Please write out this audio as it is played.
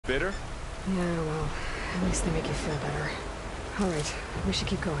bitter? Yeah, well, at least they make you feel better. Alright, we should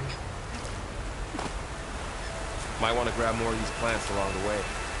keep going. Might want to grab more of these plants along the way.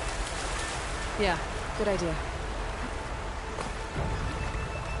 Yeah, good idea.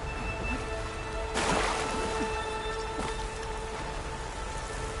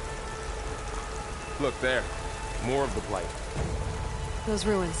 Look there. More of the blight. Those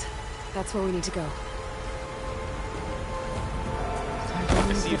ruins. That's where we need to go.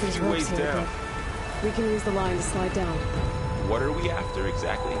 I see a few ways down. We can use the line to slide down. What are we after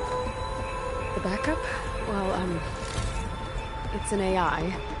exactly? The backup? Well, it's an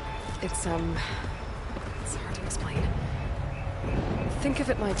AI. It's hard to explain. Think of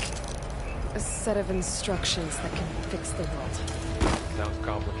it like a set of instructions that can fix the world. Sounds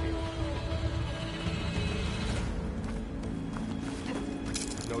complicated.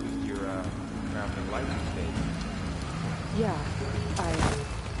 Noticed you're, crafting light these days. Yeah, I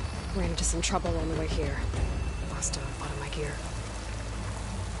ran into some trouble on the way here. Lost a lot of my gear.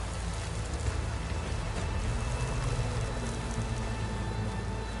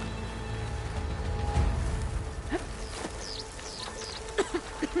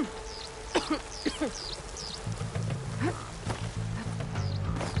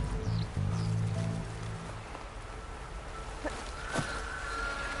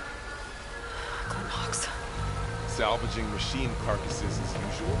 Salvaging machine carcasses as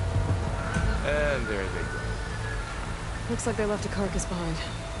usual. And there they go. Looks like they left a carcass behind.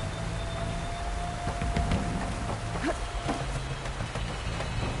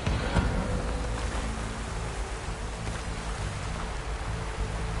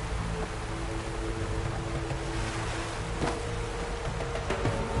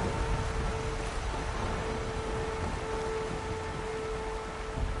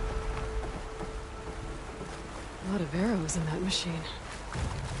 A lot of arrows in that machine.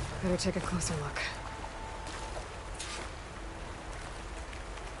 Better take a closer look.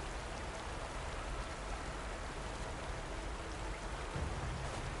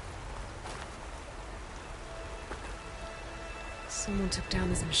 Someone took down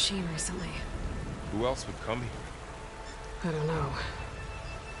this machine recently. Who else would come here? I don't know.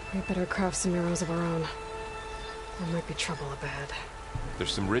 We better craft some arrows of our own. There might be trouble up ahead.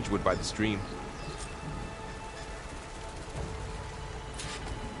 There's some ridgewood by the stream.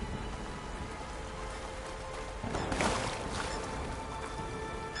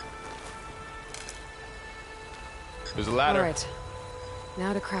 There's a ladder. All right.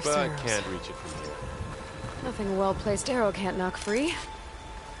 Now to craft some But I arrows. can't reach it from here. Nothing a well-placed arrow can't knock free.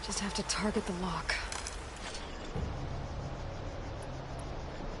 Just have to target the lock.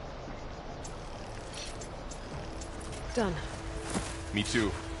 Done. Me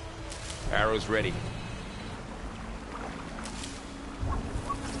too. Arrows ready.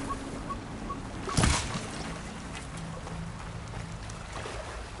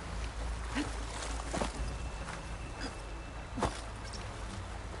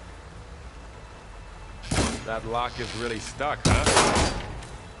 That lock is really stuck, huh?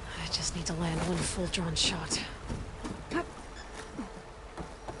 I just need to land one full-drawn shot.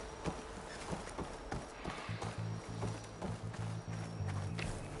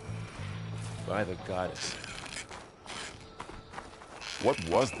 By the goddess. What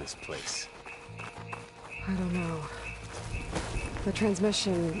was this place? I don't know. The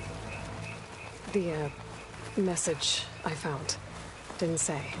transmission... The, message I found didn't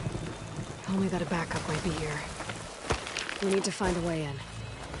say. Told me that a backup might be here. We need to find a way in.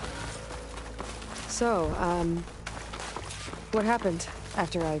 So, what happened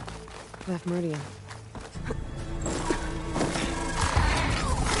after I left Meridian?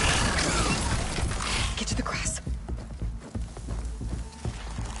 Get to the grass.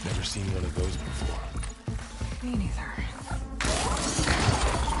 Never seen one of those before. Me neither.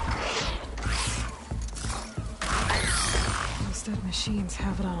 Those dead machines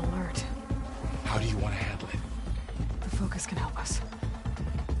have it on alert. How do you want to handle it? The focus can help us.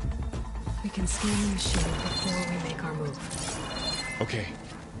 We can scan the machine before we make our move. Okay.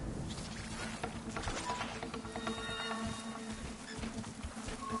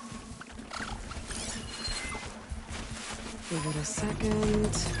 Give it a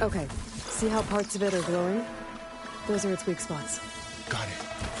second. Okay. See how parts of it are glowing? Those are its weak spots. Got it.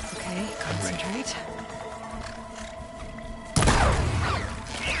 Okay, concentrate.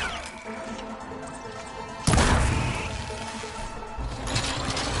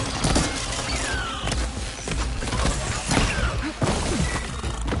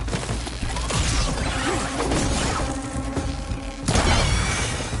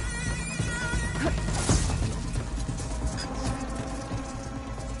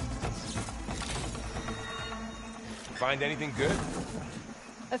 Find anything good?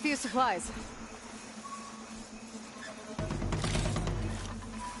 A few supplies.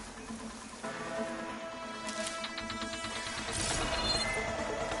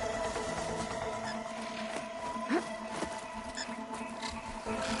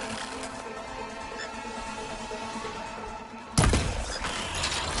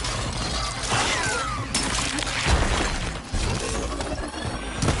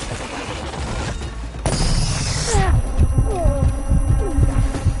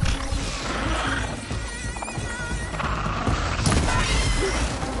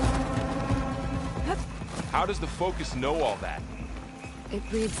 How does the Focus know all that? It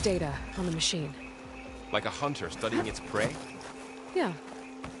reads data on the machine. Like a hunter studying its prey? Yeah,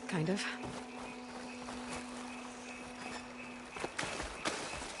 kind of.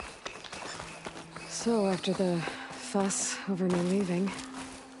 So, after the fuss over me leaving,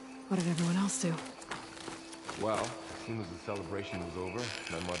 what did everyone else do? Well, as soon as the celebration was over,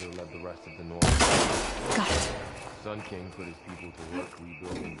 my mother led the rest of the North. Got it. Sun King put his people to work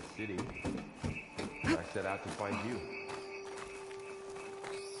rebuilding the city. And I set out to find you.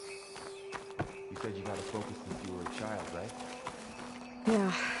 You said you got a Focus since you were a child, right?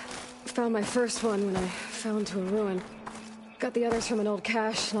 Yeah. Found my first one when I fell into a ruin. Got the others from an old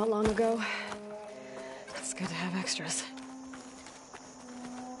cache not long ago. It's good to have extras.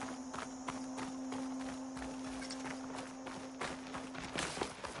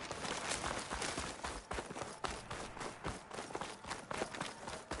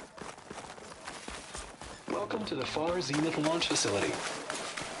 Welcome to the Far Zenith launch facility.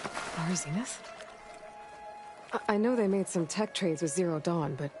 Far Zenith? I know they made some tech trades with Zero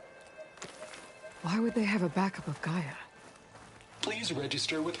Dawn, but why would they have a backup of Gaia? Please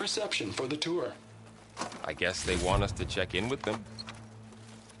register with reception for the tour. I guess they want us to check in with them.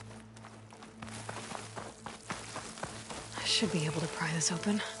 I should be able to pry this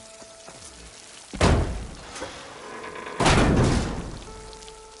open.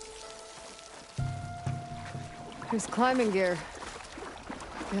 There's climbing gear.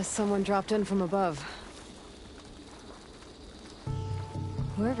 Guess someone dropped in from above.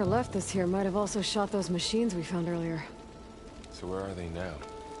 Whoever left this here might have also shot those machines we found earlier. So where are they now?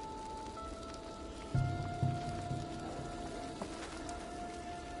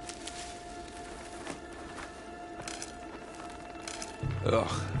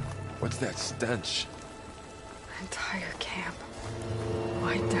 Ugh, what's that stench? Entire camp.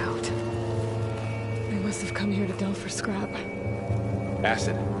 Wiped out. They must have come here to delve for scrap.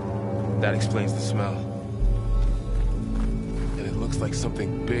 Acid. That explains the smell. And it looks like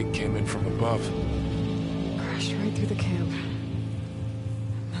something big came in from above. Crashed right through the camp.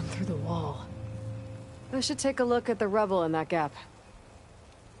 And then through the wall. I should take a look at the rubble in that gap.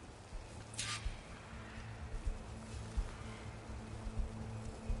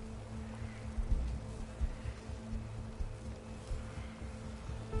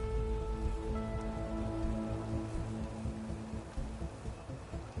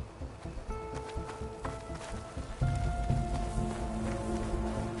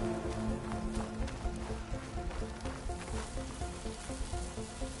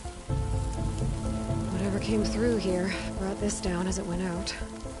 Whatever came through here brought this down as it went out.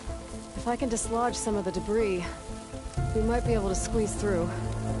 If I can dislodge some of the debris, we might be able to squeeze through.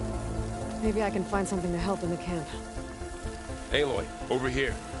 Maybe I can find something to help in the camp. Aloy, over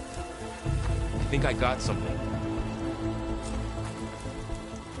here. I think I got something.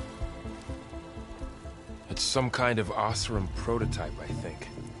 It's some kind of Oseram prototype, I think.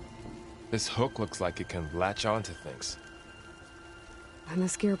 This hook looks like it can latch onto things. And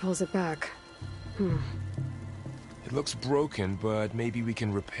this gear pulls it back. It looks broken, but maybe we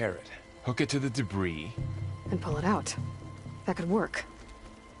can repair it. Hook it to the debris. And pull it out. That could work.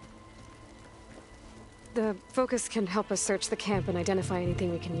 The Focus can help us search the camp and identify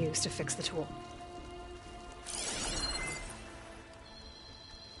anything we can use to fix the tool.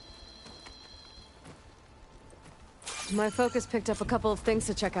 My Focus picked up a couple of things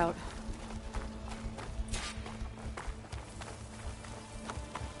to check out.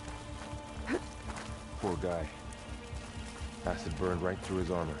 Poor guy. Acid burned right through his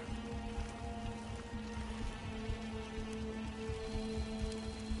armor.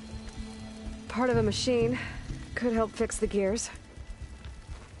 Part of a machine. Could help fix the gears.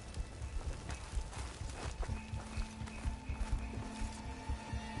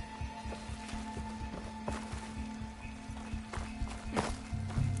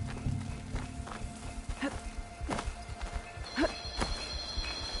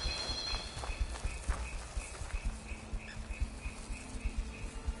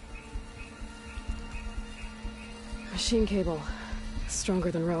 Machine cable. Stronger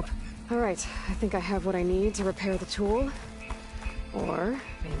than rope. Alright, I think I have what I need to repair the tool. Or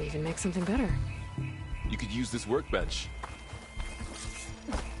maybe even make something better. You could use this workbench.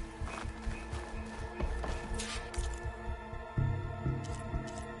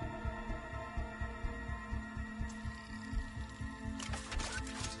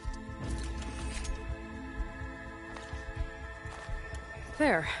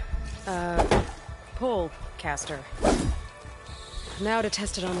 There. Pole caster. Now to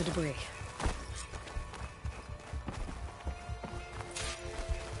test it on the debris.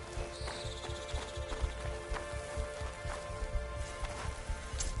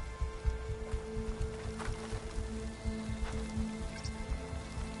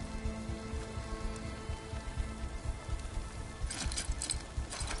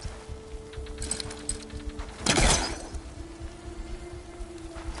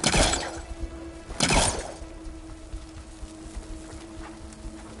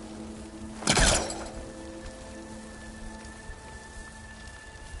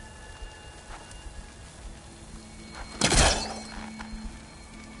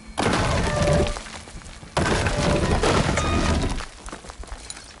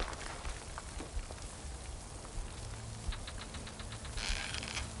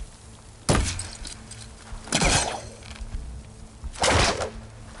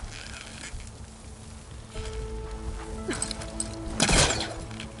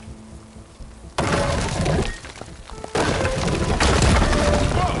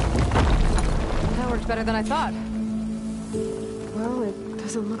 Better than I thought. Well, it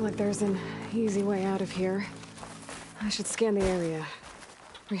doesn't look like there's an easy way out of here. I should scan the area.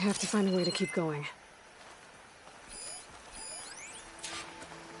 We have to find a way to keep going.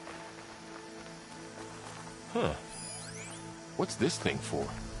 Huh. What's this thing for?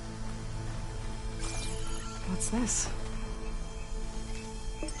 What's this?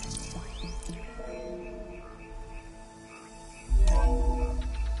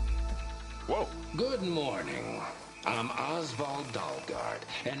 Whoa. Good morning. I'm Oswald Dalgard,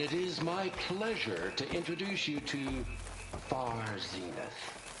 and it is my pleasure to introduce you to Far Zenith.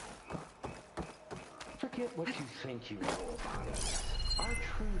 Forget what you think you know about us. Our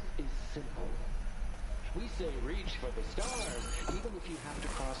truth is simple. We say reach for the stars, even if you have to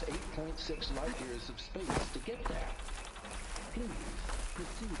cross 8.6 light years of space to get there. Please,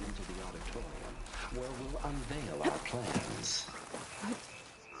 proceed into the auditorium, where we'll unveil our plans.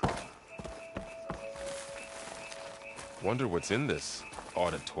 Wonder what's in this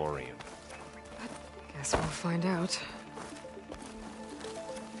auditorium. Guess we'll find out.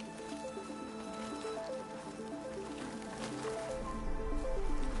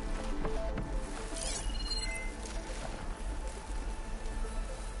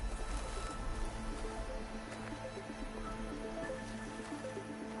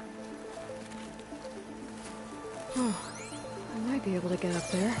 Oh, I might be able to get up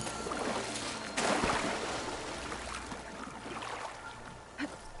there.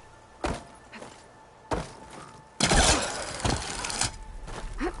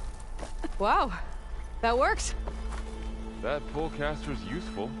 Wow, that worked. That polecaster's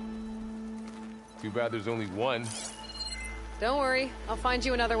useful. Too bad there's only one. Don't worry, I'll find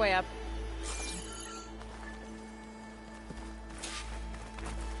you another way up.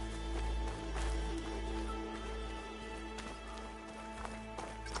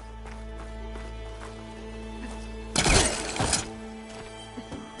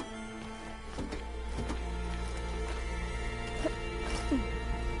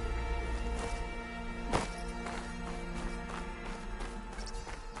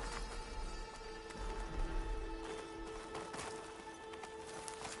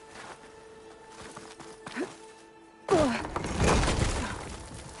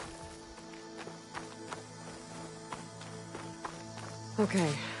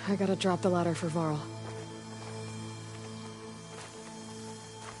 Okay, I gotta drop the ladder for Varl.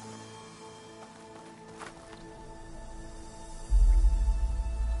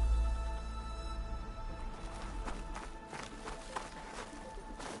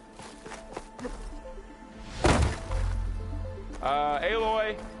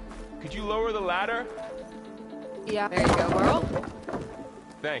 Aloy, could you lower the ladder? Yeah, there you go, Varl.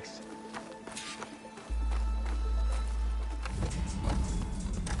 Thanks.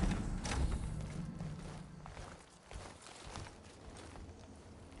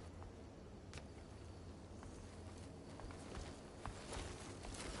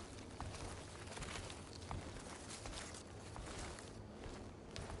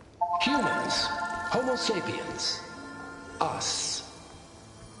 Humans, Homo sapiens, us.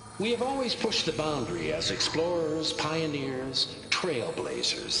 We have always pushed the boundary as explorers, pioneers,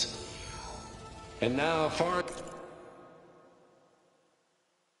 trailblazers. And now far...